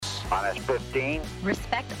Minus 15.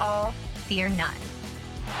 Respect all, fear none.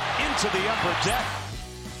 Into the upper deck.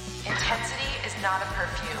 Intensity is not a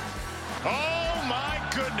perfume. Oh my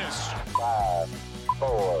goodness. 5,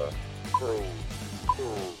 4, 3, 2,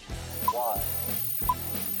 1.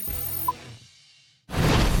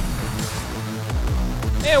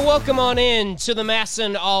 And welcome on in to the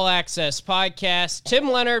MASN All Access podcast. Tim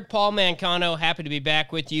Leonard, Paul Mancano, happy to be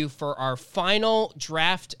back with you for our final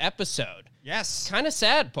draft episode. Yes. Kind of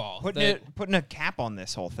sad, Paul. Putting a cap on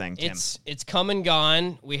this whole thing, Tim. It's come and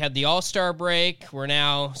gone. We had the All-Star break. We're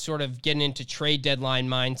now sort of getting into trade deadline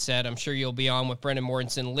mindset. I'm sure you'll be on with Brendan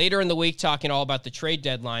Mortensen later in the week talking all about the trade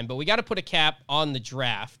deadline, but we got to put a cap on the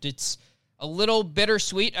draft. It's a little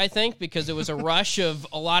bittersweet, I think, because it was a rush of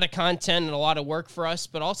a lot of content and a lot of work for us,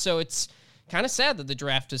 but also it's kind of sad that the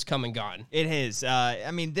draft has come and gone. It is.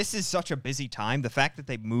 This is such a busy time. The fact that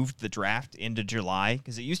they moved the draft into July,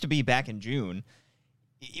 because it used to be back in June,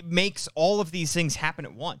 it makes all of these things happen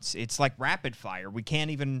at once. It's like rapid fire. We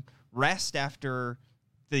can't even rest after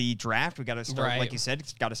the draft. We got to start, like you said,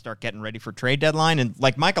 it's got to start getting ready for trade deadline. And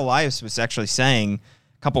like Mike Elias was actually saying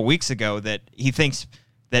a couple weeks ago that he thinks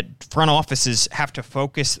that front offices have to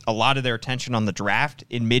focus a lot of their attention on the draft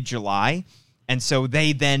in mid-July, and so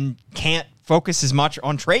they then can't focus as much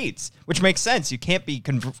on trades, which makes sense. You can't be,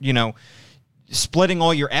 splitting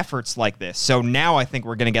all your efforts like this. So now I think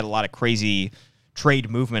we're going to get a lot of crazy trade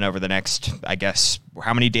movement over the next, I guess,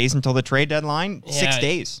 how many days until the trade deadline? 6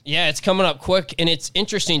 days. Yeah, it's coming up quick, and it's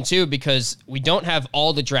interesting, too, because we don't have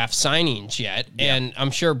all the draft signings yet, and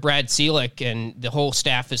I'm sure Brad Ciolek and the whole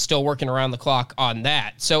staff is still working around the clock on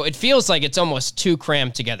that. So it feels like it's almost too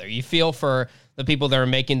crammed together. You feel for the people that are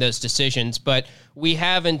making those decisions, but we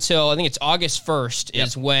have until, I think it's August 1st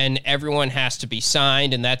is when everyone has to be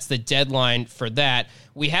signed, and that's the deadline for that.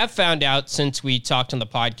 We have found out since we talked on the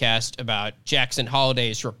podcast about Jackson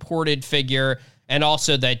Holliday's reported figure, and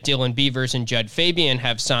also that Dylan Beavers and Judd Fabian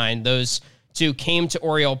have signed. Those two came to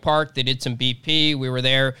Oriole Park. They did some BP. We were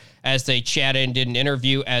there as they chatted and did an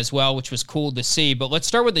interview as well, which was cool to see. But let's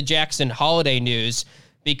start with the Jackson Holliday news,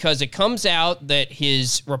 because it comes out that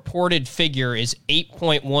his reported figure is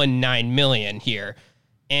 $8.19 million here.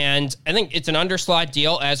 And I think it's an underslot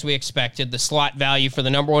deal, as we expected. The slot value for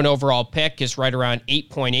the number one overall pick is right around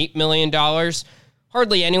 $8.8 million.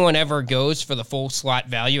 Hardly anyone ever goes for the full slot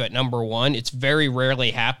value at number one. It's very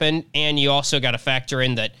rarely happened. And you also got to factor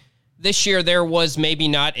in that this year there was maybe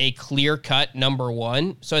not a clear-cut number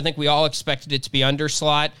one. So I think we all expected it to be under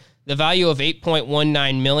slot. The value of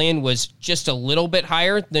 $8.19 million was just a little bit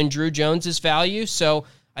higher than Drew Jones's value. So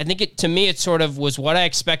I think it sort of was what I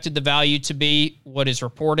expected the value to be, what is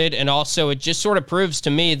reported. And also it just sort of proves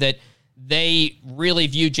to me that they really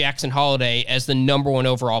view Jackson Holliday as the number one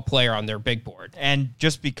overall player on their big board. And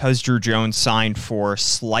just because Drew Jones signed for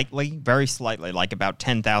very slightly, like about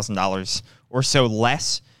 $10,000 or so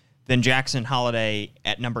less than Jackson Holliday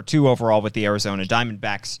at number two overall with the Arizona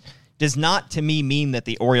Diamondbacks, does not, to me, mean that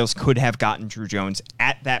the Orioles could have gotten Drew Jones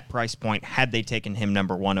at that price point had they taken him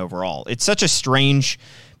number one overall. It's such a strange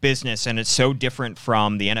business, and it's so different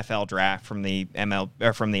from the NFL draft, from the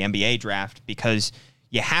NBA draft, because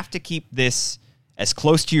you have to keep this as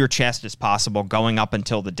close to your chest as possible going up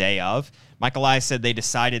until the day of. Mike Elias said they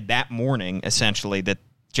decided that morning, essentially, that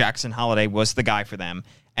Jackson Holliday was the guy for them,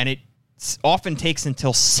 and it often takes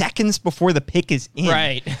until seconds before the pick is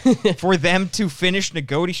in for them to finish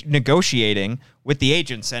negotiating with the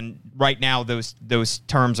agents. And right now those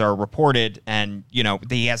terms are reported, and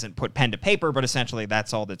he hasn't put pen to paper, but essentially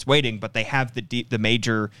that's all that's waiting. But they have the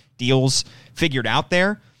major deals figured out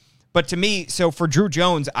there. But to me, so for Drew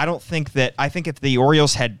Jones, I think if the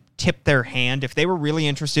Orioles had tipped their hand, if they were really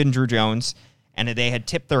interested in Drew Jones and they had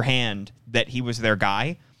tipped their hand that he was their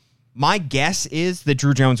guy, my guess is that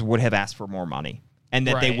Drew Jones would have asked for more money, and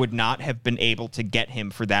that they would not have been able to get him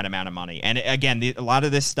for that amount of money. And again, a lot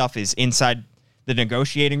of this stuff is inside the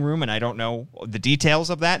negotiating room, and I don't know the details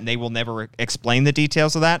of that, and they will never explain the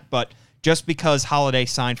details of that. But just because Holliday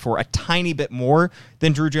signed for a tiny bit more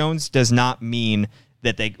than Drew Jones does not mean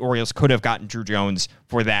that the Orioles could have gotten Drew Jones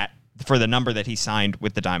for the number that he signed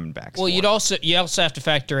with the Diamondbacks. Well, you also have to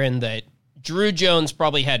factor in that Drew Jones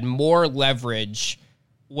probably had more leverage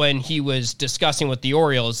when he was discussing with the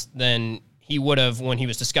Orioles than he would have when he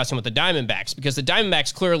was discussing with the Diamondbacks, because the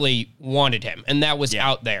Diamondbacks clearly wanted him, and that was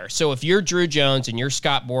out there. So if you're Drew Jones and you're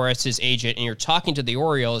Scott Boras, his agent, and you're talking to the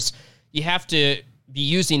Orioles, you have to be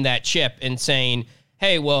using that chip and saying,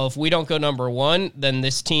 hey, well, if we don't go number one, then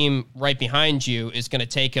this team right behind you is going to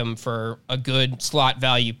take him for a good slot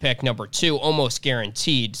value pick number two, almost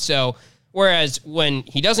guaranteed. So whereas when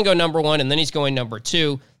he doesn't go number one and then he's going number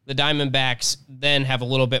two, the Diamondbacks then have a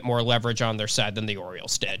little bit more leverage on their side than the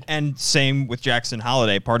Orioles did. And same with Jackson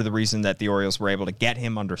Holliday. Part of the reason that the Orioles were able to get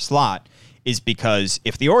him under slot is because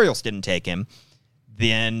if the Orioles didn't take him,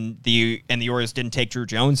 then the Orioles didn't take Drew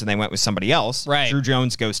Jones and they went with somebody else. Right. Drew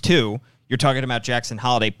Jones goes 2. You're talking about Jackson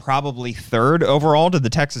Holliday probably 3rd overall to the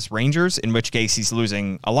Texas Rangers, in which case he's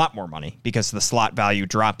losing a lot more money because the slot value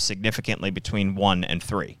drops significantly between 1 and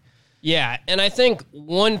 3. Yeah, and I think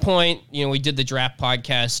one point, we did the draft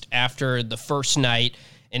podcast after the first night,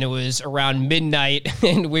 and it was around midnight,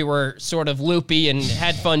 and we were sort of loopy and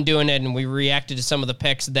had fun doing it, and we reacted to some of the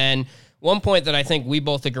picks then. One point that I think we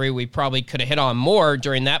both agree we probably could have hit on more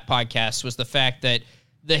during that podcast was the fact that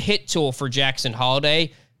the hit tool for Jackson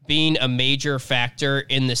Holliday being a major factor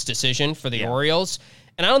in this decision for the Orioles.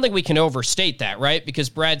 And I don't think we can overstate that, right? Because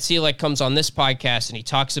Brad Ciolek comes on this podcast and he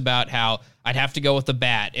talks about how I'd have to go with the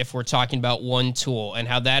bat if we're talking about one tool, and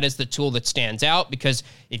how that is the tool that stands out, because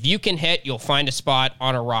if you can hit, you'll find a spot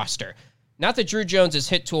on a roster. Not that Drew Jones's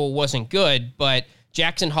hit tool wasn't good, but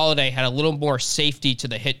Jackson Holliday had a little more safety to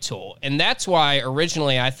the hit tool. And that's why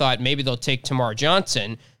originally I thought maybe they'll take Tamar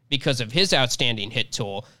Johnson because of his outstanding hit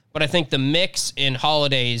tool. But I think the mix in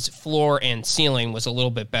Holliday's floor and ceiling was a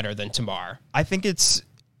little bit better than Tamar. I think it's,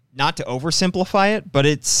 not to oversimplify it, but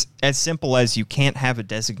it's as simple as you can't have a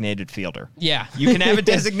designated fielder. Yeah. You can have a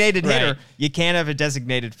designated hitter. Right. You can't have a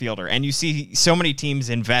designated fielder. And you see so many teams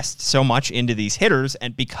invest so much into these hitters,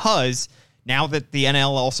 and because now that the NL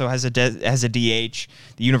also has a DH,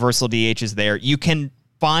 the universal DH is there, you can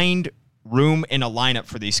find room in a lineup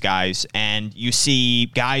for these guys, and you see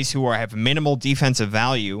guys who have minimal defensive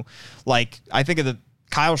value. Like, I think of the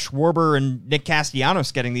Kyle Schwarber and Nick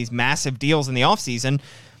Castellanos getting these massive deals in the offseason.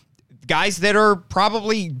 Guys that are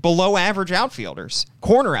probably below average outfielders,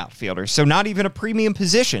 corner outfielders, so not even a premium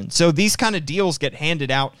position. So these kind of deals get handed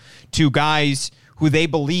out to guys who they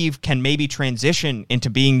believe can maybe transition into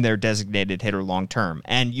being their designated hitter long term.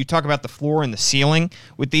 And you talk about the floor and the ceiling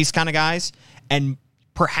with these kind of guys, and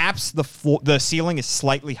perhaps the ceiling is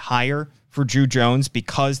slightly higher for Drew Jones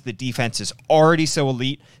because the defense is already so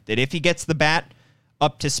elite that if he gets the bat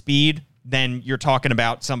up to speed, then you're talking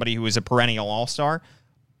about somebody who is a perennial all-star.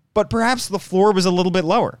 But perhaps the floor was a little bit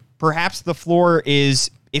lower. Perhaps the floor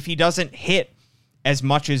is, if he doesn't hit as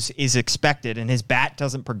much as is expected and his bat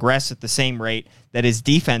doesn't progress at the same rate that his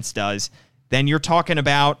defense does, then you're talking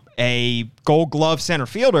about a Gold Glove center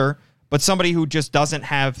fielder, but somebody who just doesn't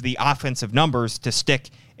have the offensive numbers to stick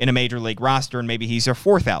in a major league roster, and maybe he's a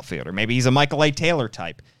 4th outfielder. Maybe he's a Michael A. Taylor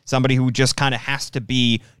type, somebody who just kind of has to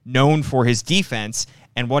be known for his defense,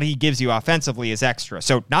 and what he gives you offensively is extra.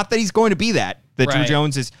 So not that he's going to be that Right. Drew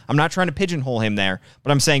Jones is, I'm not trying to pigeonhole him there,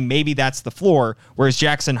 but I'm saying maybe that's the floor, whereas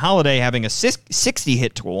Jackson Holliday having a 60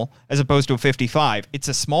 hit tool as opposed to a 55, it's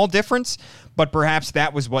a small difference, but perhaps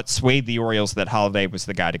that was what swayed the Orioles that Holliday was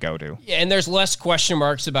the guy to go to. Yeah, and there's less question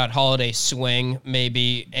marks about Holliday's swing,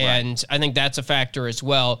 maybe, and I think that's a factor as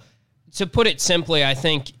well. To put it simply, I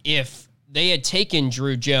think if they had taken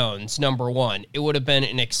Drew Jones, number one, it would have been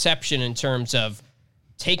an exception in terms of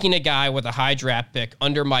taking a guy with a high draft pick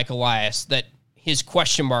under Mike Elias that his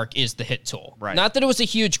question mark is the hit tool. Right. Not that it was a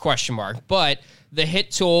huge question mark, but the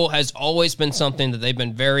hit tool has always been something that they've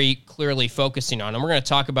been very clearly focusing on. And we're going to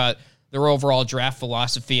talk about their overall draft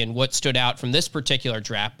philosophy and what stood out from this particular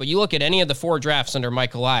draft. But you look at any of the 4 drafts under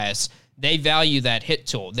Mike Elias, they value that hit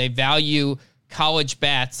tool. They value college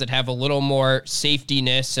bats that have a little more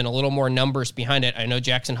safetiness and a little more numbers behind it. I know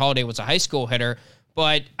Jackson Holliday was a high school hitter,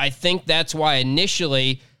 but I think that's why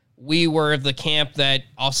initially we were of the camp that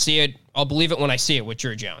I'll believe it when I see it with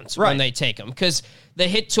Drew Jones, when they take him. Because the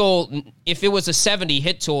hit tool, if it was a 70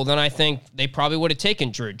 hit tool, then I think they probably would have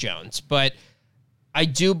taken Drew Jones. But I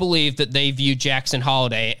do believe that they view Jackson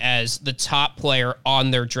Holliday as the top player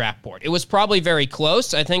on their draft board. It was probably very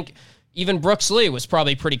close. I think even Brooks Lee was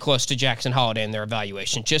probably pretty close to Jackson Holliday in their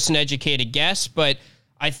evaluation. Just an educated guess, but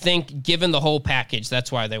I think given the whole package,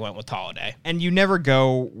 that's why they went with Holliday. And you never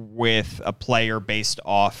go with a player based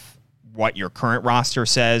off what your current roster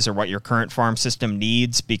says or what your current farm system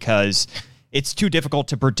needs, because it's too difficult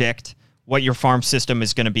to predict what your farm system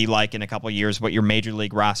is going to be like in a couple of years, what your major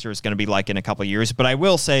league roster is going to be like in a couple of years. But I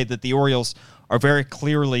will say that the Orioles are very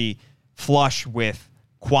clearly flush with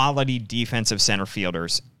quality defensive center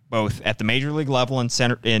fielders, both at the major league level in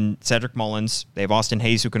Cedric Mullins. They have Austin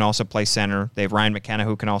Hayes, who can also play center. They have Ryan McKenna,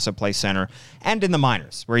 who can also play center. And in the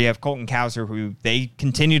minors, where you have Colton Cowser, who they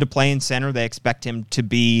continue to play in center. They expect him to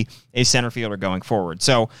be a center fielder going forward.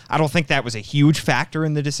 So I don't think that was a huge factor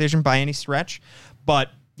in the decision by any stretch.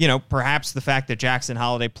 But, perhaps the fact that Jackson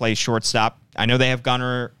Holliday plays shortstop. I know they have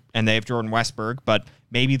Gunnar and they have Jordan Westberg, but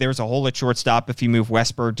maybe there's a hole at shortstop if you move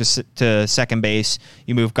Westberg to second base,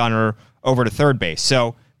 you move Gunnar over to third base.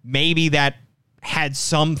 So maybe that had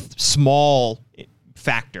some small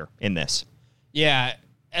factor in this. Yeah.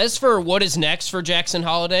 As for what is next for Jackson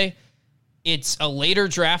Holliday, it's a later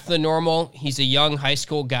draft than normal. He's a young high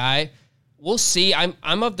school guy. We'll see.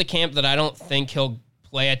 I'm of the camp that I don't think he'll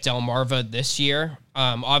play at Delmarva this year.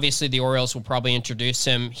 Obviously, the Orioles will probably introduce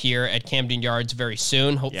him here at Camden Yards very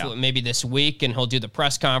soon, hopefully maybe this week, and he'll do the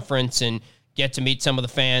press conference and get to meet some of the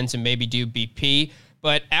fans and maybe do BP.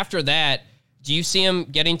 But after that, do you see him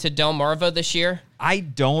getting to Delmarva this year? I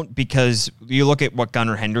don't, because you look at what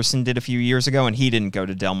Gunnar Henderson did a few years ago, and he didn't go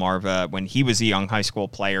to Delmarva when he was a young high school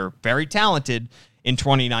player, very talented in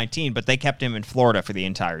 2019, but they kept him in Florida for the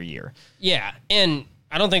entire year. Yeah, and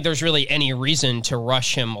I don't think there's really any reason to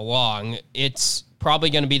rush him along. It's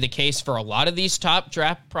probably going to be the case for a lot of these top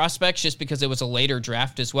draft prospects just because it was a later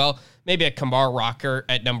draft as well. Maybe a Kamar Rocker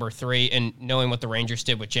at number 3, and knowing what the Rangers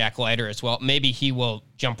did with Jack Leiter as well, maybe he will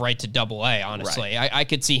jump right to AA, honestly. Right. I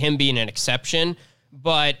could see him being an exception,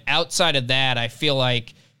 but outside of that, I feel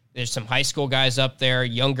like there's some high school guys up there,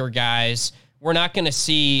 younger guys. We're not going to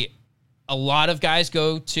see a lot of guys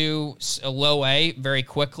go to a low A very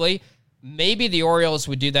quickly. Maybe the Orioles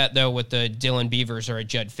would do that, though, with the Dylan Beavers or a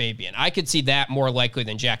Judd Fabian. I could see that more likely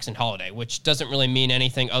than Jackson Holliday, which doesn't really mean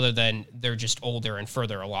anything other than they're just older and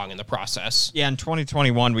further along in the process. Yeah, in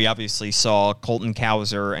 2021, we obviously saw Colton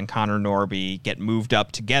Cowser and Connor Norby get moved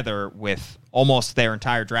up together with almost their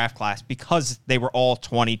entire draft class because they were all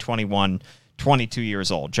 20, 21, 22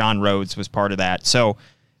 years old. John Rhodes was part of that. So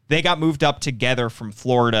they got moved up together from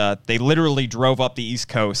Florida. They literally drove up the East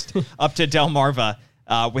Coast up to Delmarva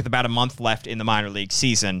with about a month left in the minor league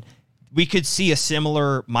season. We could see a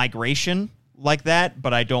similar migration like that,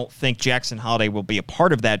 but I don't think Jackson Holliday will be a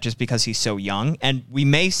part of that just because he's so young. And we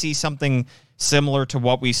may see something similar to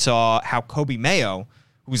what we saw how Kobe Mayo,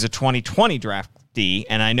 who's a 2020 draftee,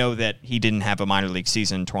 and I know that he didn't have a minor league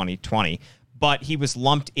season in 2020, but he was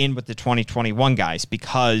lumped in with the 2021 guys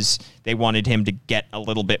because they wanted him to get a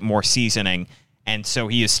little bit more seasoning. And so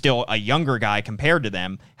he is still a younger guy compared to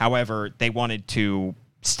them. However, they wanted to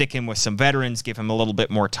stick him with some veterans, give him a little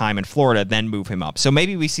bit more time in Florida, then move him up. So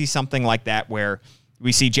maybe we see something like that where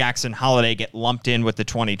we see Jackson Holliday get lumped in with the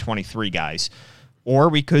 2023 guys. Or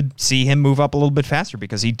we could see him move up a little bit faster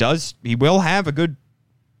because he will have a good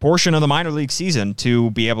portion of the minor league season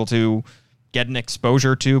to be able to get an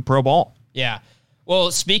exposure to pro ball. Yeah.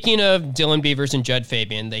 Well, speaking of Dylan Beavers and Judd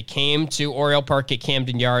Fabian, they came to Oriole Park at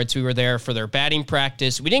Camden Yards. We were there for their batting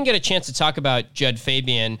practice. We didn't get a chance to talk about Judd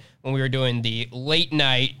Fabian when we were doing the late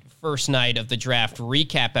night, first night of the draft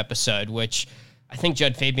recap episode, which I think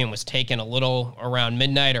Judd Fabian was taken a little around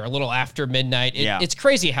midnight or a little after midnight. It's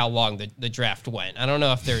crazy how long the draft went. I don't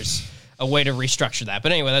know if there's a way to restructure that.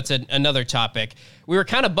 But anyway, that's another topic. We were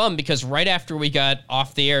kind of bummed because right after we got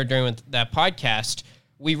off the air during that podcast,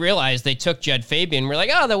 we realized they took Judd Fabian. We're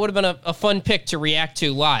like, oh, that would have been a fun pick to react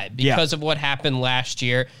to live because of what happened last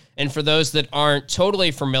year. And for those that aren't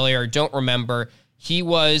totally familiar or don't remember, he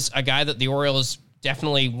was a guy that the Orioles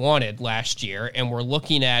definitely wanted last year. And we're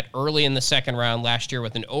looking at early in the second round last year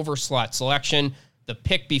with an overslot selection. The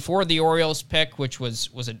pick before the Orioles pick, which was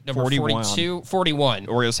it number 42? 41.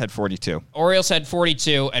 Orioles had 42. Orioles had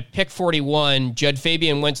 42. At pick 41, Judd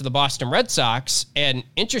Fabian went to the Boston Red Sox. And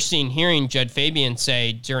interesting hearing Judd Fabian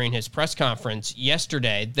say during his press conference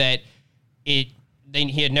yesterday that he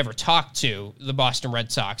had never talked to the Boston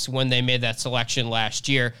Red Sox when they made that selection last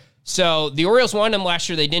year. So the Orioles wanted him last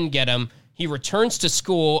year. They didn't get him. He returns to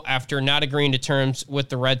school after not agreeing to terms with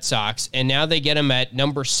the Red Sox, and now they get him at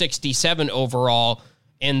number 67 overall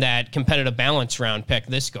in that competitive balance round pick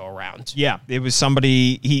this go-around. Yeah, it was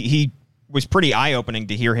somebody, he was pretty eye-opening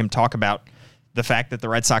to hear him talk about the fact that the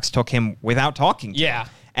Red Sox took him without talking to him.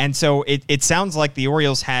 And so it sounds like the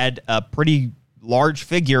Orioles had a pretty large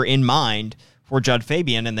figure in mind for Judd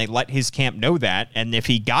Fabian, and they let his camp know that, and if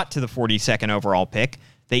he got to the 42nd overall pick,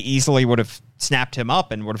 they easily would have snapped him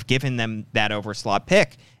up and would have given them that overslot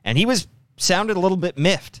pick. And he sounded a little bit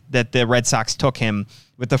miffed that the Red Sox took him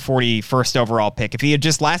with the 41st overall pick. If he had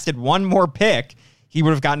just lasted one more pick, he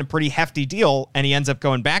would have gotten a pretty hefty deal, and he ends up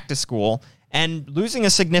going back to school and losing a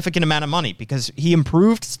significant amount of money because he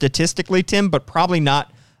improved statistically, Tim, but probably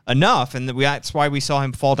not enough, and that's why we saw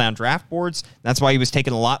him fall down draft boards. That's why he was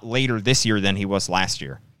taken a lot later this year than he was last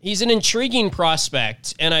year. He's an intriguing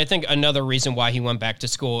prospect, and I think another reason why he went back to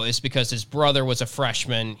school is because his brother was a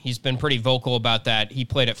freshman. He's been pretty vocal about that. He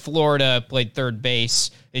played at Florida, played third base,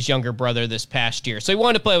 his younger brother this past year. So he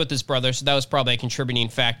wanted to play with his brother, so that was probably a contributing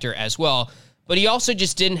factor as well. but he also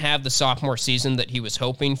just didn't have the sophomore season that he was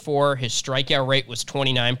hoping for. His strikeout rate was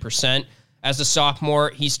 29% as a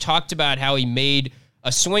sophomore. He's talked about how he made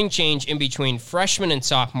a swing change in between freshman and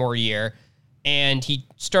sophomore year, and he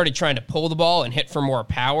started trying to pull the ball and hit for more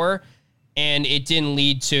power, and it didn't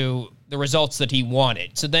lead to the results that he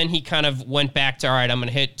wanted. So then he kind of went back to, all right, I'm going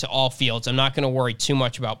to hit to all fields. I'm not going to worry too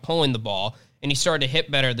much about pulling the ball. And he started to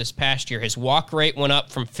hit better this past year. His walk rate went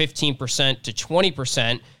up from 15% to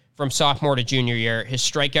 20% from sophomore to junior year. His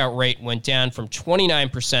strikeout rate went down from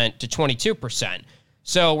 29% to 22%.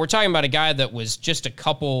 So we're talking about a guy that was just a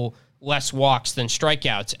couple less walks than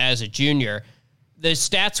strikeouts as a junior. The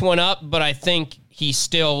stats went up, but I think he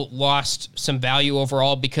still lost some value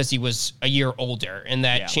overall because he was a year older, and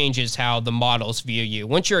that changes how the models view you.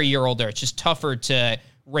 Once you're a year older, it's just tougher to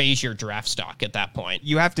raise your draft stock at that point.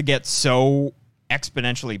 You have to get so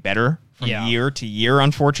exponentially better from year to year,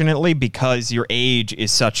 unfortunately, because your age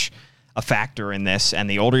is such a factor in this, and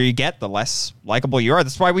the older you get, the less likable you are.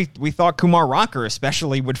 That's why we thought Kumar Rocker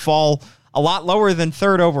especially would fall a lot lower than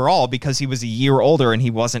third overall because he was a year older and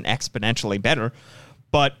he wasn't exponentially better.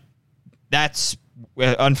 But that's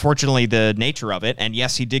unfortunately the nature of it. And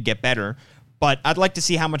yes, he did get better, but I'd like to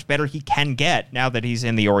see how much better he can get now that he's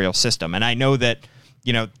in the Orioles system. And I know that,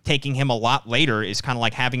 you know, taking him a lot later is kind of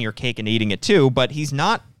like having your cake and eating it too, but he's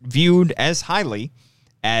not viewed as highly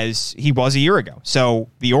as he was a year ago. So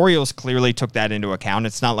the Orioles clearly took that into account.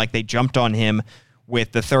 It's not like they jumped on him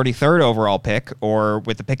with the 33rd overall pick or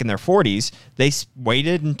with the pick in their 40s. They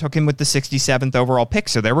waited and took him with the 67th overall pick.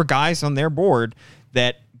 So there were guys on their board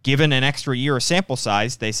that, given an extra year of sample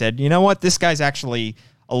size, they said, you know what, this guy's actually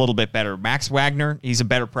a little bit better. Max Wagner, he's a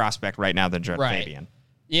better prospect right now than Jud Fabian.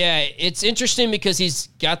 Yeah, it's interesting because he's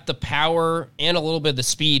got the power and a little bit of the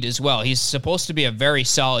speed as well. He's supposed to be a very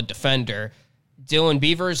solid defender. Dylan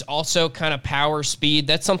Beavers also kind of power, speed.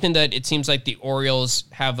 That's something that it seems like the Orioles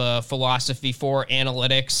have a philosophy for.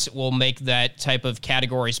 Analytics will make that type of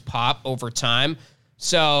categories pop over time.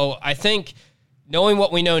 So I think, knowing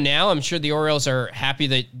what we know now, I'm sure the Orioles are happy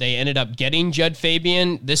that they ended up getting Jud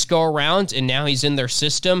Fabian this go around, and now he's in their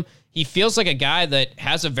system. He feels like a guy that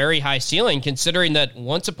has a very high ceiling, considering that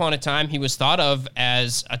once upon a time he was thought of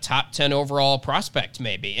as a top 10 overall prospect,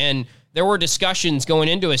 maybe. And there were discussions going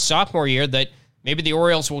into his sophomore year that maybe the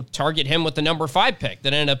Orioles will target him with the number 5 pick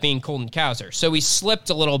that ended up being Colton Cowser. So he slipped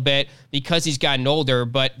a little bit because he's gotten older,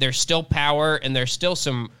 but there's still power and there's still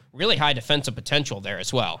some really high defensive potential there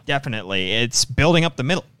as well. Definitely. It's building up the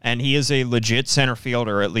middle, and he is a legit center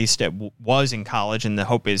fielder, at least it was in college, and the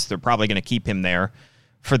hope is they're probably going to keep him there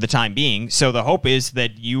for the time being. So the hope is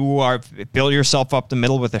that you are build yourself up the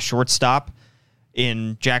middle with a shortstop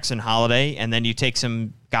in Jackson Holliday, and then you take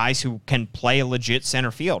some guys who can play a legit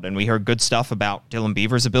center field. And we heard good stuff about Dylan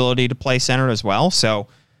Beavers' ability to play center as well. So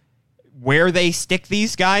where they stick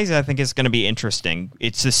these guys, I think is going to be interesting.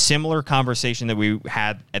 It's a similar conversation that we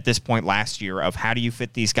had at this point last year of how do you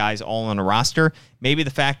fit these guys all on a roster. Maybe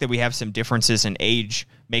the fact that we have some differences in age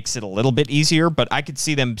makes it a little bit easier, but I could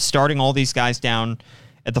see them starting all these guys down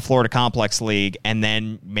at the Florida Complex League, and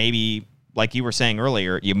then maybe, like you were saying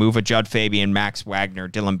earlier, you move a Jud Fabian, Max Wagner,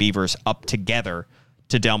 Dylan Beavers up together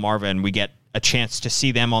to Delmarva, and we get a chance to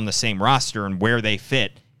see them on the same roster and where they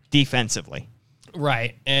fit defensively.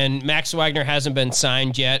 Right, and Max Wagner hasn't been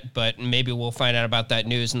signed yet, but maybe we'll find out about that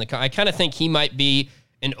news. I kind of think he might be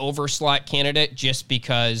an overslot candidate just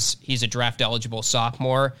because he's a draft-eligible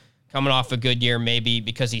sophomore, coming off a good year, maybe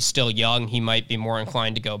because he's still young, he might be more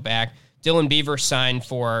inclined to go back. Dylan Beavers signed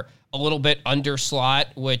for a little bit under slot,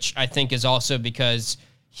 which I think is also because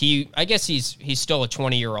I guess he's still a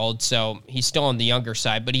 20-year-old, so he's still on the younger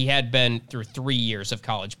side, but he had been through 3 years of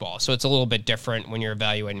college ball, so it's a little bit different when you're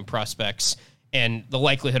evaluating prospects and the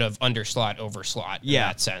likelihood of under slot, over slot in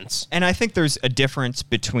that sense. And I think there's a difference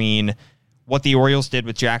between what the Orioles did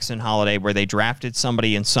with Jackson Holliday, where they drafted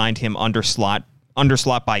somebody and signed him under slot by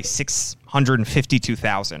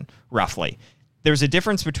 $652,000 roughly. There's a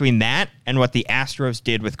difference between that and what the Astros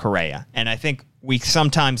did with Correa. And I think we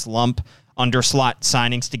sometimes lump under slot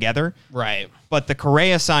signings together. Right. But the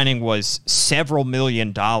Correa signing was several $1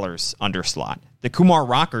 million under slot. The Kumar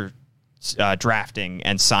Rocker drafting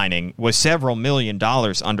and signing was several $1 million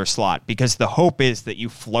under slot, because the hope is that you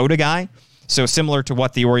float a guy. So similar to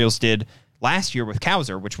what the Orioles did last year with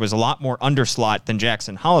Cowser, which was a lot more under slot than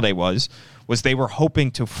Jackson Holliday was they were hoping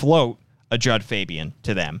to float a Jud Fabian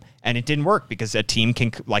to them. And it didn't work because a team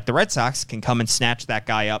can, like the Red Sox, can come and snatch that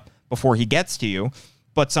guy up before he gets to you.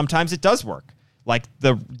 But sometimes it does work. Like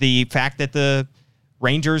the fact that the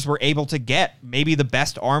Rangers were able to get maybe the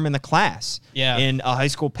best arm in the class in a high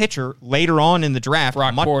school pitcher later on in the draft.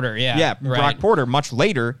 Brock Porter, right. Brock Porter, much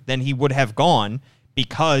later than he would have gone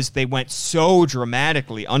because they went so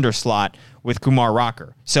dramatically underslot with Kumar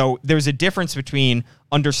Rocker. So there's a difference between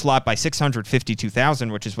underslot by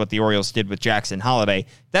 $652,000, which is what the Orioles did with Jackson Holliday.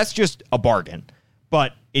 That's just a bargain,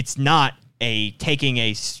 but it's not taking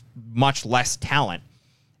a much less talent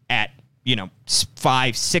at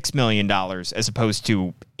 $5-6 million as opposed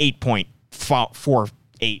to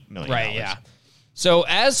 $8.48 million. Right. Yeah. So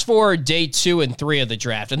as for day 2 and 3 of the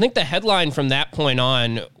draft, I think the headline from that point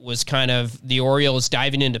on was kind of the Orioles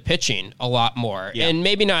diving into pitching a lot more. Yeah. And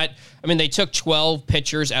maybe not, they took 12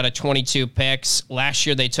 pitchers out of 22 picks. Last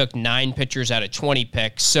year they took 9 pitchers out of 20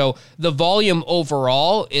 picks. So the volume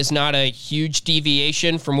overall is not a huge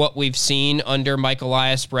deviation from what we've seen under Mike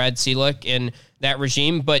Elias, Brad Ciolek, and that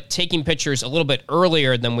regime, but taking pitchers a little bit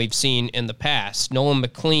earlier than we've seen in the past. Nolan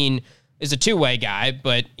McLean is a two-way guy,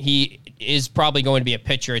 but he is probably going to be a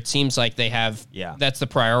pitcher. It seems like they have, that's the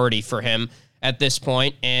priority for him at this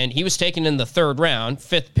point. And he was taken in the 3rd round,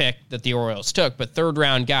 5th pick that the Orioles took, but 3rd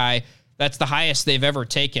round guy, that's the highest they've ever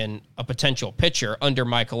taken a potential pitcher under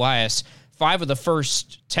Mike Elias. 5 of the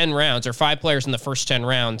first 10 rounds, or 5 players in the first 10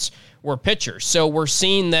 rounds were pitchers. So we're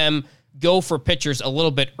seeing them go for pitchers a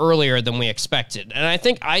little bit earlier than we expected. And I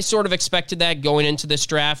think I sort of expected that going into this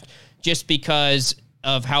draft just because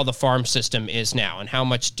of how the farm system is now and how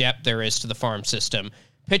much depth there is to the farm system.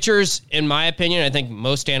 Pitchers, in my opinion, I think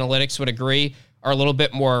most analytics would agree, are a little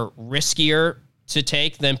bit more riskier to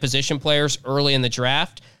take than position players early in the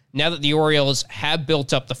draft. Now that the Orioles have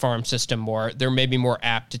built up the farm system more, they're maybe more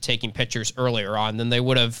apt to taking pitchers earlier on than they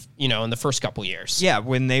would have, in the first couple years. Yeah,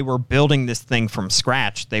 when they were building this thing from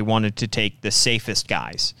scratch, they wanted to take the safest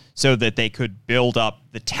guys so that they could build up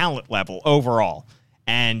the talent level overall.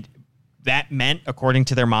 And that meant, according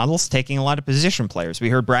to their models, taking a lot of position players. We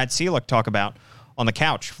heard Brad Ciolek talk about on the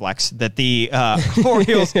couch, Flex, that the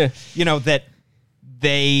Orioles, that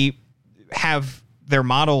they have their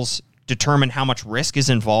models determine how much risk is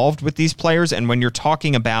involved with these players. And when you're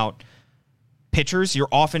talking about pitchers, you're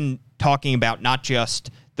often talking about not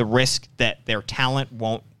just the risk that their talent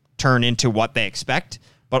won't turn into what they expect,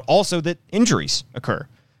 but also that injuries occur.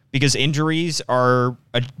 Because injuries are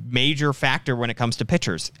a major factor when it comes to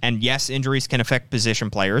pitchers. And yes, injuries can affect position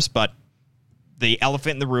players, but the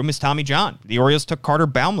elephant in the room is Tommy John. The Orioles took Carter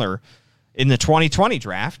Baumler in the 2020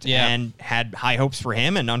 draft and had high hopes for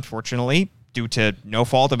him, and unfortunately, due to no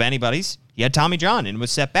fault of anybody's, he had Tommy John and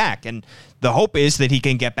was set back. And the hope is that he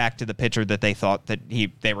can get back to the pitcher that they thought that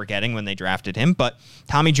they were getting when they drafted him. But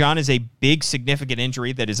Tommy John is a big, significant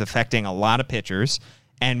injury that is affecting a lot of pitchers.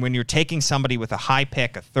 And when you're taking somebody with a high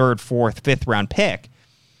pick, a 3rd, 4th, 5th round pick,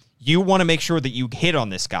 you want to make sure that you hit on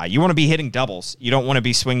this guy. You want to be hitting doubles. You don't want to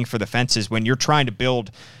be swinging for the fences when you're trying to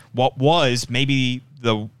build what was maybe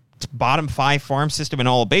the bottom 5 farm system in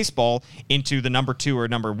all of baseball into the number 2 or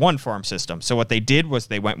number 1 farm system. So what they did was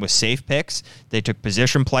they went with safe picks. They took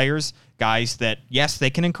position players, guys that, yes,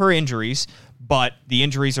 they can incur injuries, but the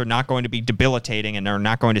injuries are not going to be debilitating and are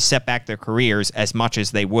not going to set back their careers as much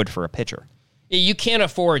as they would for a pitcher. You can't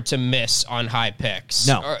afford to miss on high picks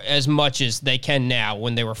as much as they can now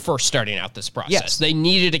when they were first starting out this process. Yes. They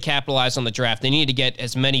needed to capitalize on the draft. They needed to get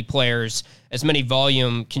as many players, as many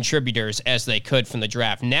volume contributors as they could from the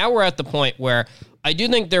draft. Now we're at the point where I do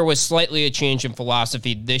think there was slightly a change in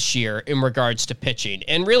philosophy this year in regards to pitching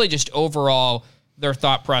and really just overall their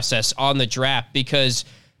thought process on the draft, because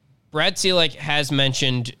Brad Ciolek has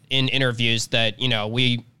mentioned in interviews that,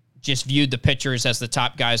 we just viewed the pitchers as the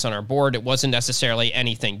top guys on our board. It wasn't necessarily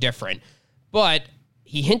anything different. But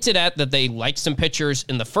he hinted at that they liked some pitchers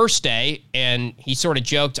in the first day, and he sort of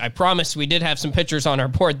joked, I promise we did have some pitchers on our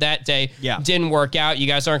board that day. Yeah. Didn't work out. You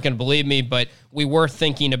guys aren't going to believe me, but we were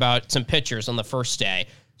thinking about some pitchers on the first day.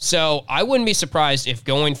 So I wouldn't be surprised if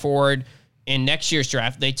going forward in next year's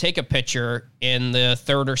draft, they take a pitcher in the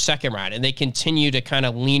 3rd or 2nd round, and they continue to kind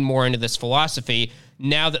of lean more into this philosophy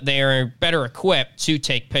now that they are better equipped to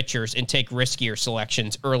take pitchers and take riskier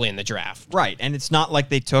selections early in the draft. Right, and it's not like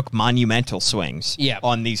they took monumental swings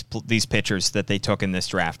on these pitchers that they took in this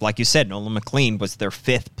draft. Like you said, Nolan McLean was their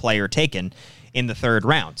 5th player taken in the 3rd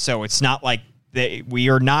round. So it's not like we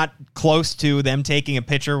are not close to them taking a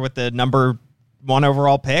pitcher with the number 1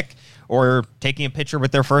 overall pick or taking a pitcher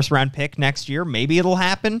with their 1st round pick next year. Maybe it'll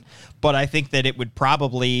happen, but I think that it would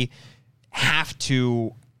probably have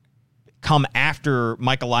to come after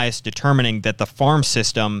Mike Elias determining that the farm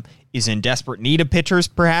system is in desperate need of pitchers,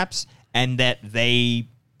 perhaps, and that they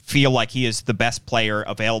feel like he is the best player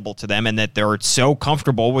available to them and that they're so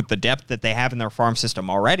comfortable with the depth that they have in their farm system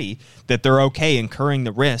already that they're okay incurring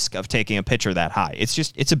the risk of taking a pitcher that high.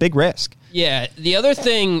 It's a big risk. Yeah. The other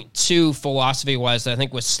thing, too, philosophy-wise, that I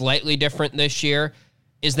think was slightly different this year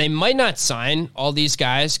is they might not sign all these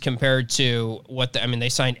guys compared to they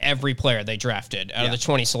signed every player they drafted out of the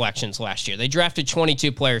 20 selections last year. They drafted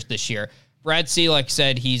 22 players this year. Brad Ciolek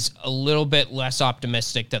said he's a little bit less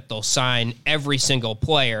optimistic that they'll sign every single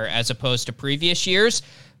player as opposed to previous years.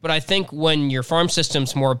 But I think when your farm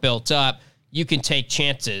system's more built up, you can take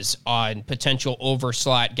chances on potential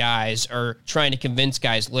overslot guys or trying to convince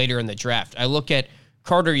guys later in the draft. I look at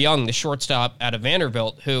Carter Young, the shortstop out of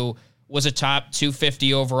Vanderbilt, who was a top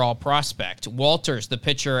 250 overall prospect. Walters, the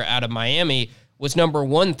pitcher out of Miami, was number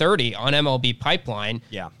 130 on MLB Pipeline.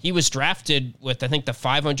 Yeah. He was drafted with, I think, the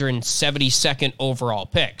 572nd overall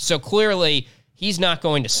pick. So clearly, he's not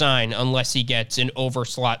going to sign unless he gets an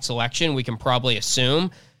overslot selection, we can probably assume.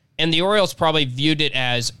 And the Orioles probably viewed it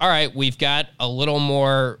as, all right, we've got a little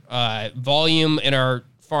more volume in our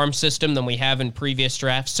farm system than we have in previous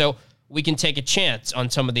drafts, so we can take a chance on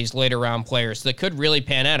some of these later round players that could really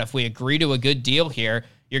pan out. If we agree to a good deal here,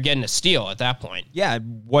 you're getting a steal at that point. Yeah,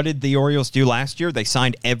 what did the Orioles do last year? They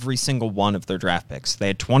signed every single one of their draft picks. They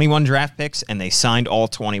had 21 draft picks, and they signed all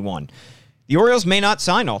 21. The Orioles may not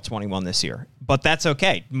sign all 21 this year, but that's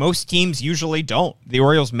okay. Most teams usually don't. The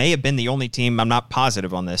Orioles may have been the only team, I'm not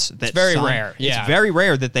positive on this. It's very rare. Yeah. It's very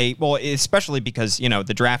rare that they, well, especially because,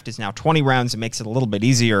 the draft is now 20 rounds. It makes it a little bit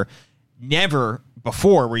easier. Never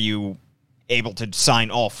before were you able to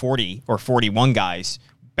sign all 40 or 41 guys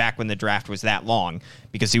back when the draft was that long,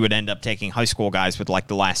 because you would end up taking high school guys with like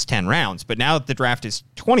the last 10 rounds. But now that the draft is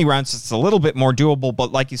 20 rounds, it's a little bit more doable,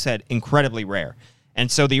 but like you said, incredibly rare. And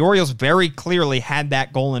so the Orioles very clearly had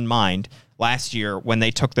that goal in mind last year when they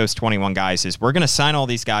took those 21 guys, is we're going to sign all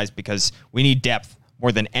these guys because we need depth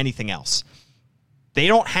more than anything else. They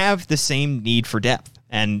don't have the same need for depth.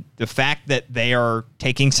 And the fact that they are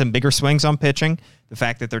taking some bigger swings on pitching, the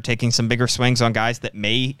fact that they're taking some bigger swings on guys that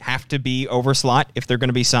may have to be overslot if they're going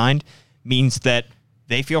to be signed, means that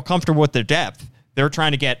they feel comfortable with their depth. They're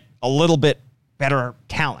trying to get a little bit better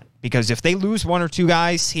talent, because if they lose one or two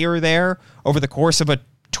guys here or there over the course of a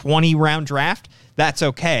 20-round draft, that's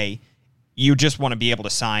okay. You just want to be able to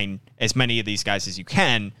sign as many of these guys as you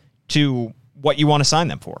can to what you want to sign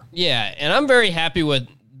them for. Yeah, and I'm very happy with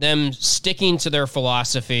them sticking to their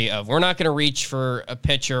philosophy of we're not going to reach for a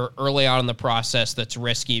pitcher early on in the process that's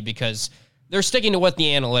risky, because they're sticking to what the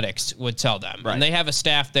analytics would tell them. Right. And they have a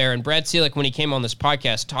staff there. And Brad Ciolek, when he came on this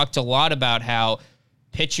podcast, talked a lot about how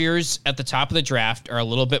pitchers at the top of the draft are a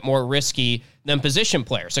little bit more risky than position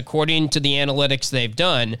players, according to the analytics they've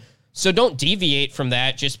done. So don't deviate from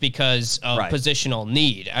that just because of positional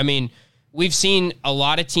need. I mean, we've seen a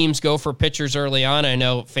lot of teams go for pitchers early on. I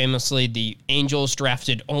know famously the Angels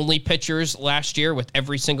drafted only pitchers last year with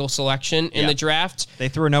every single selection in the draft. They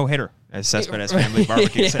threw a no-hitter, as Cespedes Family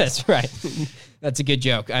Barbecue says. That's right. That's a good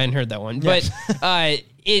joke. I hadn't heard that one. Yeah. But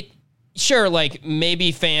sure, like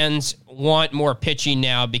maybe fans want more pitching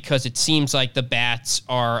now because it seems like the bats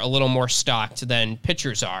are a little more stocked than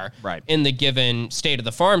pitchers are in the given state of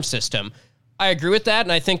the farm system. I agree with that,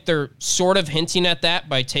 and I think they're sort of hinting at that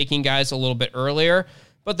by taking guys a little bit earlier,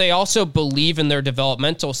 but they also believe in their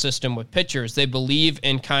developmental system with pitchers. They believe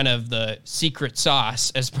in kind of the secret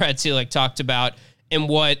sauce, as Brad Ciolek talked about, and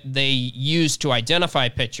what they use to identify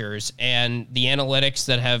pitchers and the analytics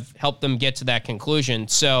that have helped them get to that conclusion.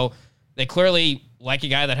 So they clearly like a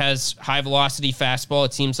guy that has high-velocity fastball.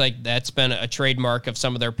 It seems like that's been a trademark of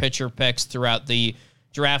some of their pitcher picks throughout the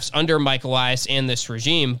drafts under Mike Elias and this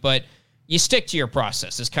regime, but you stick to your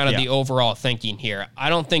process is kind of the overall thinking here. I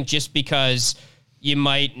don't think just because you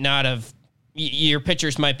might not have, your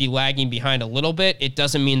pitchers might be lagging behind a little bit, it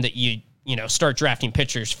doesn't mean that you start drafting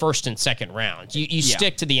pitchers first and second round. You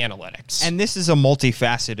stick to the analytics. And this is a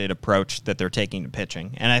multifaceted approach that they're taking to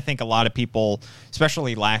pitching. And I think a lot of people,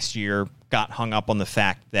 especially last year, got hung up on the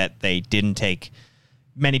fact that they didn't take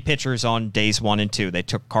many pitchers on days 1 and 2. They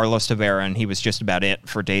took Carlos Tavera, and he was just about it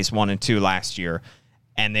for days 1 and 2 last year.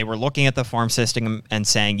 And they were looking at the farm system and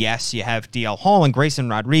saying, yes, you have DL Hall and Grayson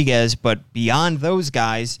Rodriguez, but beyond those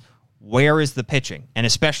guys, where is the pitching? And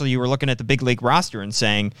especially you were looking at the big league roster and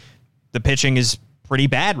saying the pitching is pretty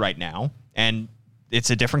bad right now, and it's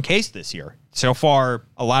a different case this year. So far,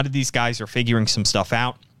 a lot of these guys are figuring some stuff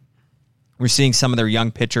out. We're seeing some of their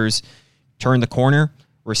young pitchers turn the corner.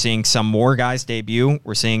 We're seeing some more guys debut.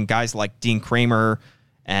 We're seeing guys like Dean Kramer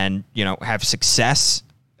and, have success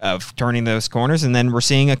of turning those corners, and then we're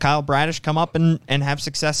seeing a Kyle Bradish come up and have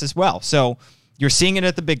success as well. So you're seeing it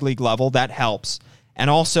at the big league level. That helps. And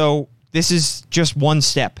also, this is just one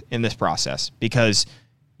step in this process because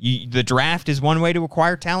the draft is one way to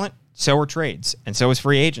acquire talent, so are trades, and so is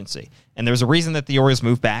free agency. And there's a reason that the Orioles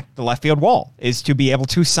moved back the left field wall, is to be able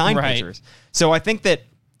to sign pitchers. So I think that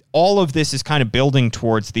all of this is kind of building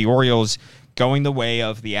towards the Orioles going the way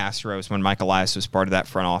of the Astros when Mike Elias was part of that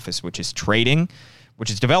front office, which is trading, which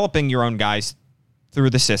is developing your own guys through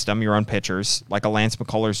the system, your own pitchers, like a Lance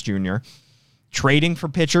McCullers Jr., trading for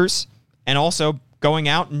pitchers, and also going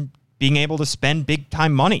out and being able to spend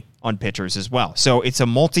big-time money on pitchers as well. So it's a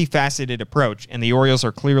multifaceted approach, and the Orioles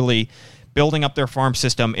are clearly building up their farm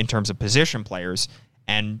system in terms of position players.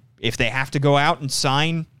 And if they have to go out and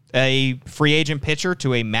sign a free agent pitcher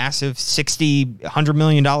to a massive $60, $100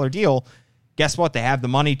 million deal, guess what? They have the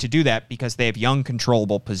money to do that because they have young,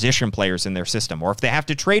 controllable position players in their system. Or if they have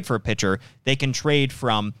to trade for a pitcher, they can trade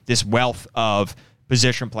from this wealth of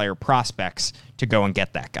position player prospects to go and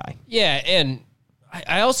get that guy. Yeah, and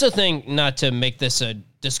I also think, not to make this a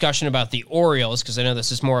discussion about the Orioles, because I know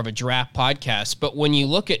this is more of a draft podcast, but when you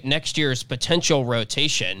look at next year's potential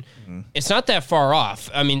rotation, it's not that far off.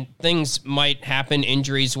 I mean, things might happen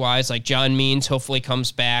injuries-wise, like John Means hopefully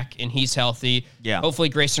comes back and he's healthy. Yeah. Hopefully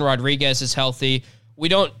Grayson Rodriguez is healthy. We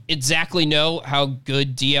don't exactly know how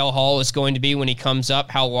good DL Hall is going to be when he comes up,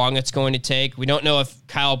 how long it's going to take. We don't know if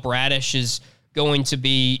Kyle Bradish is going to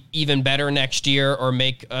be even better next year or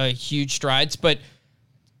make huge strides, but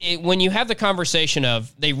when you have the conversation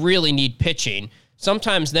of they really need pitching,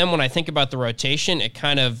 sometimes then when I think about the rotation, it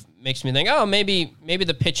kind of makes me think, oh, maybe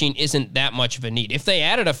the pitching isn't that much of a need. If they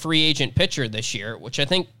added a free agent pitcher this year, which I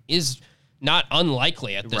think is not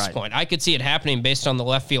unlikely at this point, I could see it happening based on the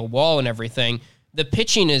left field wall and everything. The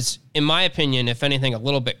pitching is, in my opinion, if anything, a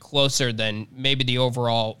little bit closer than maybe the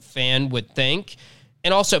overall fan would think.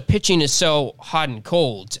 And also, pitching is so hot and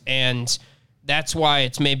cold, and that's why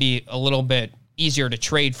it's maybe a little bit easier to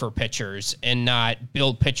trade for pitchers and not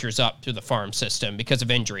build pitchers up through the farm system because of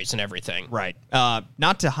injuries and everything. Right.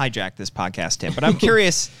 Not to hijack this podcast, Tim, but I'm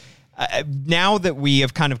curious, now that we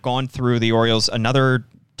have kind of gone through the Orioles, another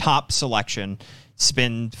top selection, it's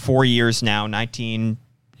been 4 years now, 19,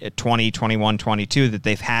 20, 21, 22, that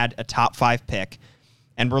they've had a top 5 pick,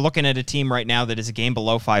 and we're looking at a team right now that is a game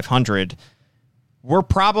below 500. We're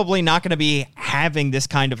probably not going to be having this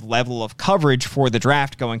kind of level of coverage for the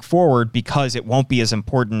draft going forward because it won't be as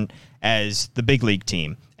important as the big league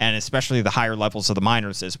team, and especially the higher levels of the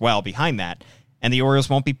minors as well behind that. And the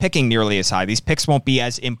Orioles won't be picking nearly as high. These picks won't be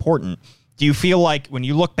as important. Do you feel like when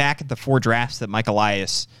you look back at the 4 drafts that Mike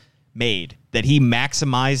Elias made, that he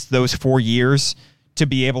maximized those 4 years to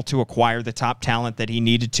be able to acquire the top talent that he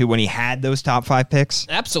needed to when he had those top 5 picks?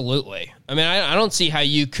 Absolutely. I mean, I don't see how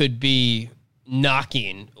you could be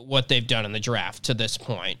knocking what they've done in the draft to this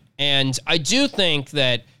point. And I do think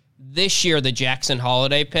that this year, the Jackson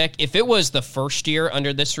Holiday pick, if it was the first year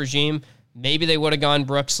under this regime, maybe they would have gone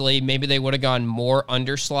Brooks Lee, maybe they would have gone more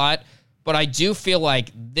underslot. But I do feel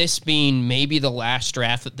like this being maybe the last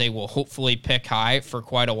draft that they will hopefully pick high for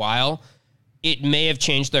quite a while, it may have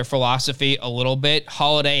changed their philosophy a little bit.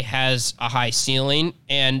 Holiday has a high ceiling,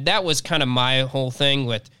 and that was kind of my whole thing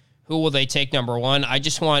with who will they take number 1? I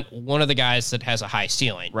just want one of the guys that has a high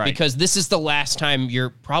ceiling. Right. Because this is the last time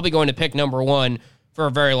you're probably going to pick number 1 for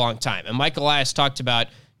a very long time. And Mike Elias talked about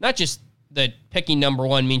not just that picking number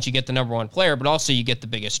 1 means you get the number 1 player, but also you get the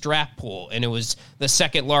biggest draft pool. And it was the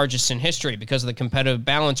second largest in history because of the competitive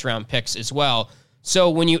balance round picks as well. So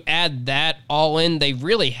when you add that all in, they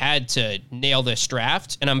really had to nail this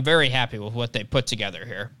draft. And I'm very happy with what they put together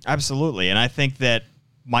here. Absolutely. And I think that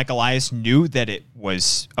Mike Elias knew that it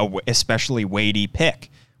was a especially weighty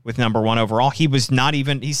pick with number 1 overall. He was not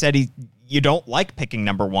even, he said you don't like picking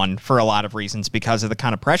number 1 for a lot of reasons because of the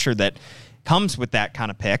kind of pressure that comes with that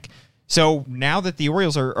kind of pick. So now that the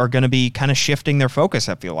Orioles are going to be kind of shifting their focus,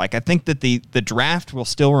 I feel like, I think that the draft will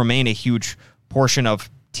still remain a huge portion of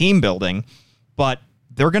team building, but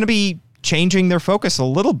they're going to be changing their focus a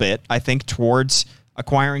little bit, I think, towards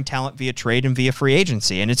acquiring talent via trade and via free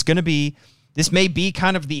agency. And it's going to be, this may be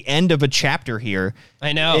kind of the end of a chapter here.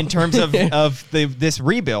 I know. In terms of this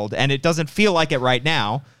rebuild, and it doesn't feel like it right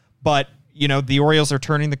now, but you know, the Orioles are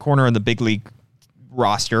turning the corner on the big league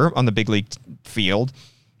roster, on the big league field,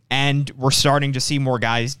 and we're starting to see more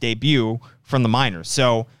guys debut from the minors.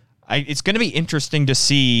 So it's going to be interesting to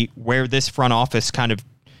see where this front office kind of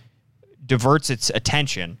diverts its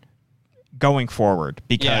attention going forward,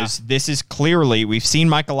 because this is clearly, we've seen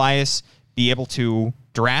Mike Elias be able to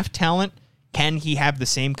draft talent. Can he have the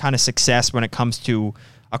same kind of success when it comes to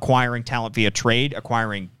acquiring talent via trade,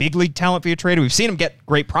 acquiring big league talent via trade? We've seen him get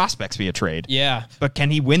great prospects via trade. Yeah. But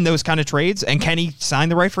can he win those kind of trades? And can he sign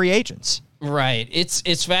the right free agents? Right.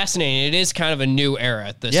 It's fascinating. It is kind of a new era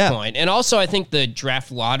at this Yeah. point. And also, I think the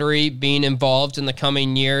draft lottery being involved in the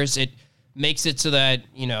coming years, it makes it so that,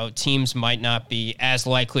 teams might not be as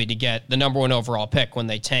likely to get the number 1 overall pick when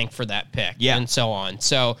they tank for that pick and so on.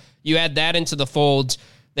 So you add that into the fold.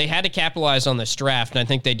 They had to capitalize on this draft, and I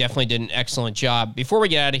think they definitely did an excellent job. Before we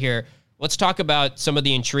get out of here, let's talk about some of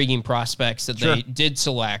the intriguing prospects that they did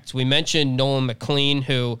select. We mentioned Nolan McLean,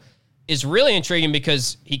 who is really intriguing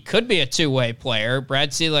because he could be a two-way player.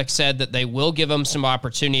 Brad Ciolek said that they will give him some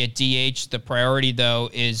opportunity at DH. The priority, though,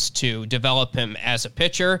 is to develop him as a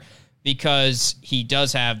pitcher because he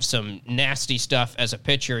does have some nasty stuff as a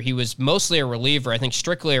pitcher. He was mostly a reliever, I think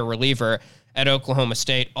strictly a reliever at Oklahoma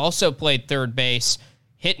State. Also played third base,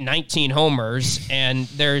 hit 19 homers, and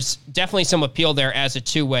there's definitely some appeal there as a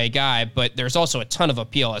two-way guy, but there's also a ton of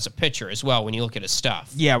appeal as a pitcher as well when you look at his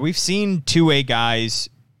stuff. Yeah, we've seen two-way guys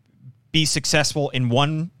be successful in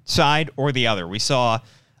one side or the other. We saw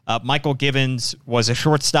Michael Givens was a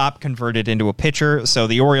shortstop converted into a pitcher, so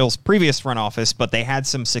the Orioles' previous front office, but they had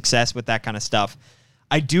some success with that kind of stuff.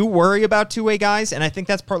 I do worry about two-way guys, and I think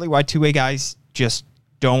that's partly why two-way guys just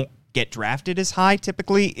don't get drafted as high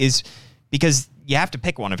typically, is because you have to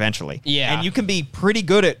pick one eventually. Yeah. And you can be pretty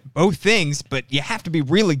good at both things, but you have to be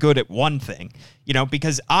really good at one thing,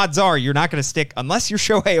 because odds are you're not going to stick, unless you're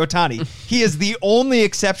Shohei Ohtani. He is the only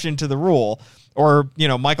exception to the rule, or,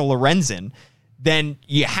 Michael Lorenzen. Then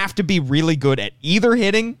you have to be really good at either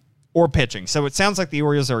hitting or pitching. So it sounds like the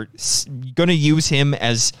Orioles are going to use him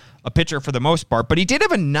as a pitcher for the most part, but he did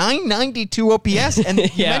have a 992 OPS, and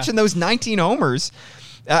you mentioned those 19 homers.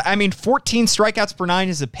 14 strikeouts per 9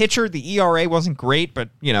 as a pitcher. The ERA wasn't great, but,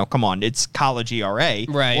 come on, it's college ERA.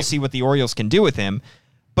 Right. We'll see what the Orioles can do with him.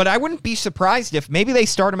 But I wouldn't be surprised if maybe they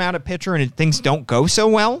start him out at pitcher and things don't go so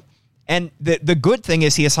well. And the good thing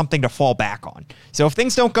is he has something to fall back on. So if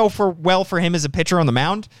things don't go well for him as a pitcher on the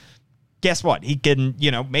mound, guess what? He can,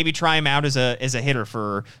 maybe try him out as a hitter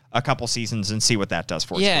for a couple seasons and see what that does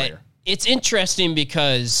for his career. It's interesting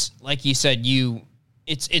because, like you said,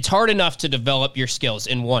 it's hard enough to develop your skills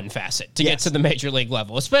in one facet to get to the major league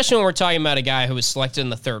level, especially when we're talking about a guy who was selected in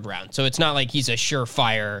the third round. So it's not like he's a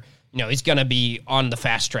surefire, he's going to be on the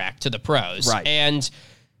fast track to the pros. Right. And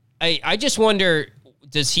I just wonder,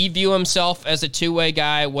 does he view himself as a two-way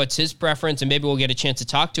guy? What's his preference? And maybe we'll get a chance to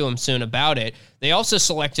talk to him soon about it. They also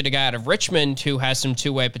selected a guy out of Richmond who has some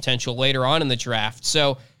two-way potential later on in the draft.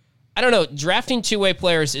 So I don't know. Drafting two-way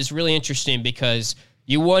players is really interesting because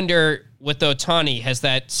you wonder with Ohtani, has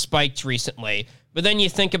that spiked recently? But then you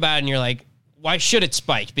think about it and you're like, why should it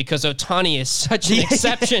spike? Because Ohtani is such an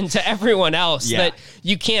exception to everyone else that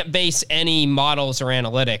you can't base any models or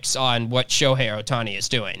analytics on what Shohei Ohtani is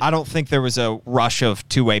doing. I don't think there was a rush of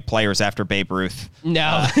two-way players after Babe Ruth.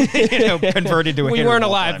 No. Converted to a hitter. We weren't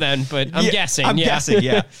alive then, but I'm guessing. I'm guessing,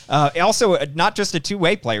 yeah. Also, not just a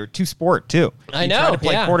two-way player, two-sport, too. I know, He tried to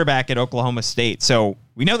play quarterback at Oklahoma State, so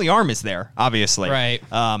we know the arm is there, obviously. Right.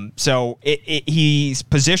 So his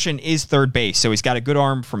position is third base, so he's got a good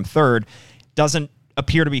arm from third. Doesn't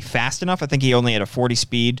appear to be fast enough. I think he only had a 40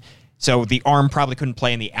 speed, so the arm probably couldn't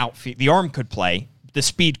play in the outfield. The arm could play. The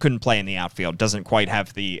speed couldn't play in the outfield. Doesn't quite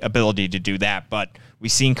have the ability to do that, but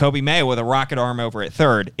we've seen Kobe Mayo with a rocket arm over at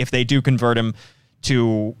third. If they do convert him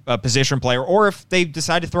to a position player, or if they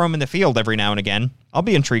decide to throw him in the field every now and again, I'll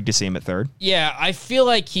be intrigued to see him at third. Yeah, I feel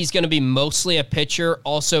like he's going to be mostly a pitcher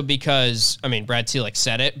also because, Brad Ciolek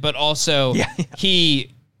said it, but also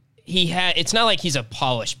it's not like he's a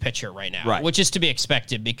polished pitcher right now, which is to be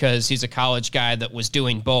expected because he's a college guy that was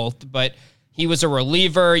doing both, but he was a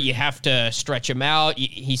reliever. You have to stretch him out.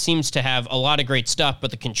 He seems to have a lot of great stuff,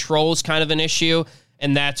 but the control's kind of an issue,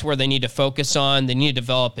 and that's where they need to focus on. They need to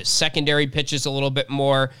develop his secondary pitches a little bit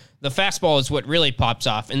more. The fastball is what really pops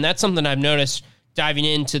off, and that's something I've noticed diving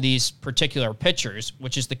into these particular pitchers,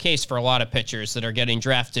 which is the case for a lot of pitchers that are getting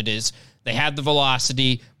drafted, is they have the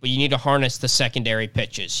velocity, but you need to harness the secondary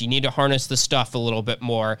pitches. You need to harness the stuff a little bit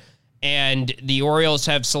more. And the Orioles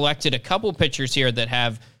have selected a couple pitchers here that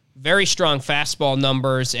have very strong fastball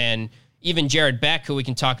numbers, and even Jared Beck, who we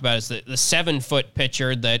can talk about, is the 7-foot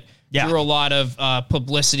pitcher that drew a lot of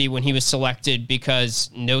publicity when he was selected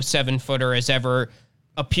because no 7-footer has ever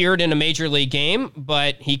appeared in a major league game,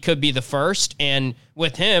 but he could be the first. And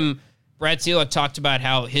with him, Brad Ciolek talked about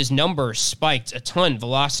how his numbers spiked a ton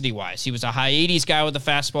velocity-wise. He was a high 80s guy with a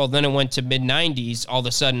fastball, then it went to mid-90s all of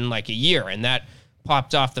a sudden like a year, and that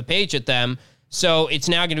popped off the page at them. So it's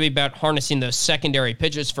now going to be about harnessing those secondary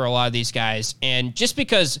pitches for a lot of these guys. And just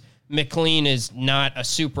because McLean is not a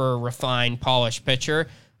super refined, polished pitcher,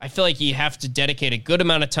 I feel like you have to dedicate a good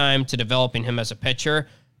amount of time to developing him as a pitcher.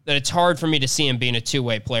 that it's hard for me to see him being a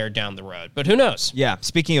two-way player down the road. But who knows? Yeah,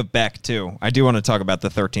 speaking of Beck, too, I do want to talk about the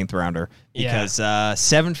 13th rounder because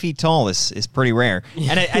 7 feet tall is pretty rare.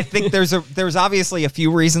 And I think there's obviously a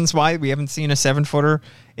few reasons why we haven't seen a 7-footer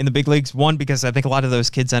in the big leagues. One, because I think a lot of those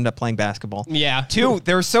kids end up playing basketball. Yeah. Two,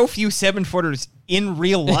 there are so few 7-footers in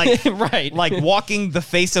real life. Right. Like walking the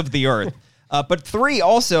face of the earth. But three,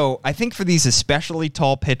 also, I think for these especially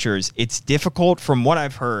tall pitchers, it's difficult from what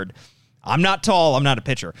I've heard. I'm not tall, I'm not a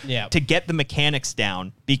pitcher. Yeah. To get the mechanics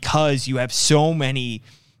down because you have so many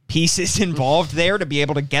pieces involved there to be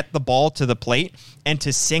able to get the ball to the plate and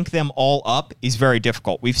to sync them all up is very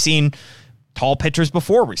difficult. We've seen tall pitchers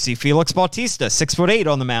before. We see Felix Bautista, 6'8"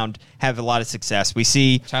 on the mound, have a lot of success. We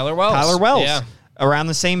see Tyler Wells. Yeah. Around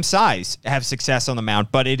the same size have success on the mound,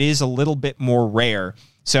 but it is a little bit more rare.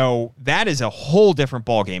 So that is a whole different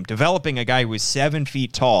ballgame. Developing a guy who is 7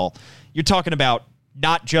 feet tall, you're talking about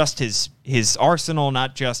not just his arsenal,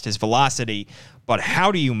 not just his velocity, but how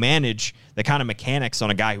do you manage the kind of mechanics on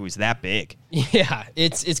a guy who is that big? Yeah,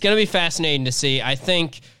 it's going to be fascinating to see. I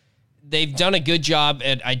think they've done a good job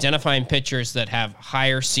at identifying pitchers that have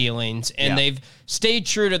higher ceilings, and they've stayed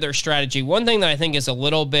true to their strategy. One thing that I think is a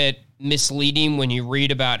little bit misleading when you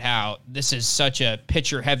read about how this is such a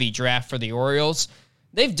pitcher-heavy draft for the Orioles,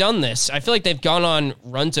 they've done this. I feel like they've gone on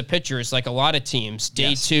runs of pitchers like a lot of teams,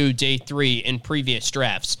 day 2, day 3 in previous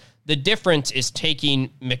drafts. The difference is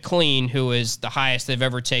taking McLean, who is the highest they've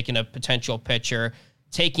ever taken a potential pitcher,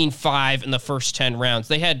 taking 5 in the first 10 rounds.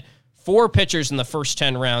 They had 4 pitchers in the first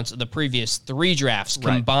 10 rounds of the previous 3 drafts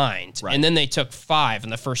combined, and then they took 5 in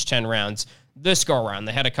the first 10 rounds this go-around.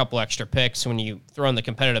 They had a couple extra picks when you throw in the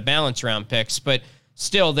competitive balance round picks, but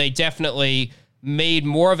still, they definitely made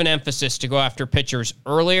more of an emphasis to go after pitchers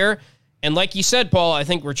earlier. And like you said, Paul, I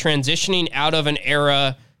think we're transitioning out of an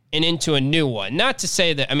era and into a new one. Not to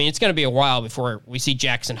say that, I mean, it's going to be a while before we see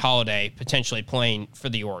Jackson Holliday potentially playing for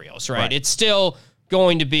the Orioles, right? It's still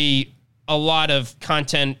going to be a lot of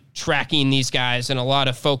content tracking these guys and a lot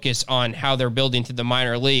of focus on how they're building through the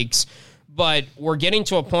minor leagues. But we're getting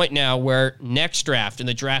to a point now where next draft and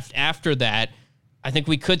the draft after that, I think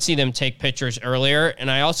we could see them take pitchers earlier,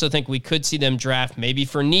 and I also think we could see them draft maybe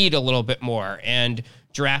for need a little bit more and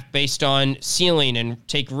draft based on ceiling and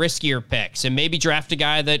take riskier picks and maybe draft a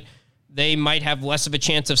guy that they might have less of a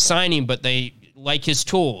chance of signing, but they like his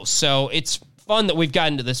tools. So it's fun that we've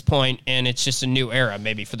gotten to this point, and it's just a new era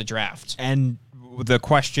maybe for the draft. And the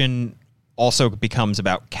question also becomes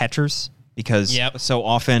about catchers because so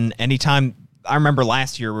often anytime – I remember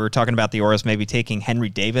last year we were talking about the Orioles maybe taking Henry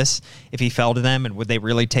Davis if he fell to them, and would they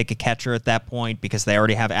really take a catcher at that point because they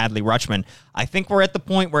already have Adley Rutschman? I think we're at the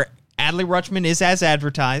point where Adley Rutschman is as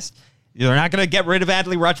advertised. They're not going to get rid of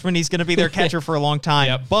Adley Rutschman. He's going to be their catcher for a long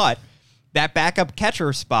time. But that backup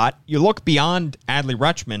catcher spot, you look beyond Adley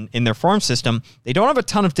Rutschman in their farm system, they don't have a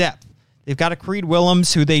ton of depth. They've got a Creed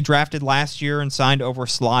Willems who they drafted last year and signed over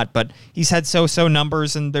slot, but he's had so-so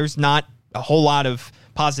numbers, and there's not a whole lot of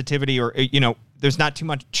positivity or, there's not too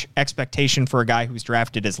much expectation for a guy who's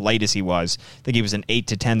drafted as late as he was. I think he was an 8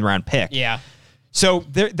 to 10 round pick. Yeah. So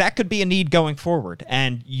that could be a need going forward,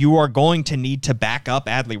 and you are going to need to back up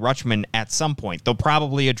Adley Rutschman at some point. They'll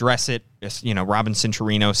probably address it. Robinson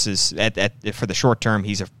Chirinos is for the short term.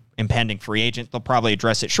 He's an impending free agent. They'll probably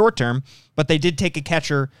address it short term, but they did take a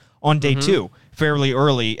catcher on day 2 fairly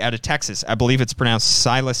early out of Texas. I believe it's pronounced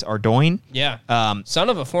Silas Ardoin. Yeah. Son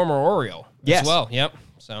of a former Oriole as well. Yep.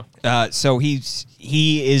 So he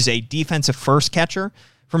is a defensive first catcher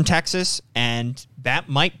from Texas, and that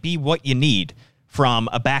might be what you need from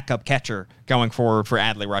a backup catcher going forward for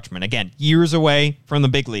Adley Rutschman. Again, years away from the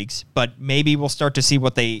big leagues, but maybe we'll start to see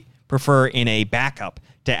what they prefer in a backup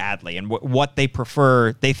to Adley and what they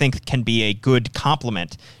prefer, they think can be a good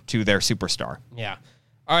complement to their superstar. Yeah.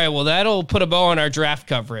 All right, well, that'll put a bow on our draft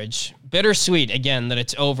coverage. Bittersweet, again, that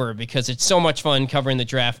it's over because it's so much fun covering the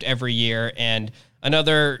draft every year, and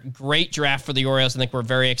another great draft for the Orioles. I think we're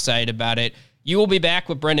very excited about it. You will be back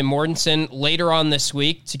with Brendan Mortensen later on this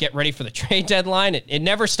week to get ready for the trade deadline. It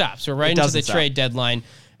never stops. We're right into the trade deadline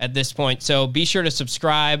at this point. So be sure to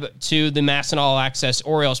subscribe to the MASN All Access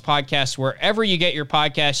Orioles podcast. Wherever you get your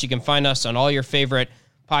podcasts, you can find us on all your favorite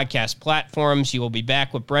podcast platforms. You will be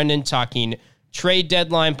back with Brendan talking trade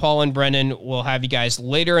deadline. Paul and Brendan will have you guys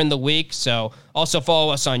later in the week. So also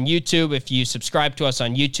follow us on YouTube. If you subscribe to us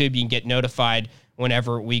on YouTube, you can get notified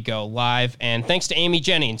whenever we go live. And thanks to Amy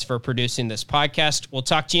Jennings for producing this podcast. We'll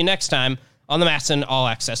talk to you next time on the MASN All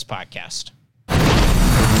Access podcast.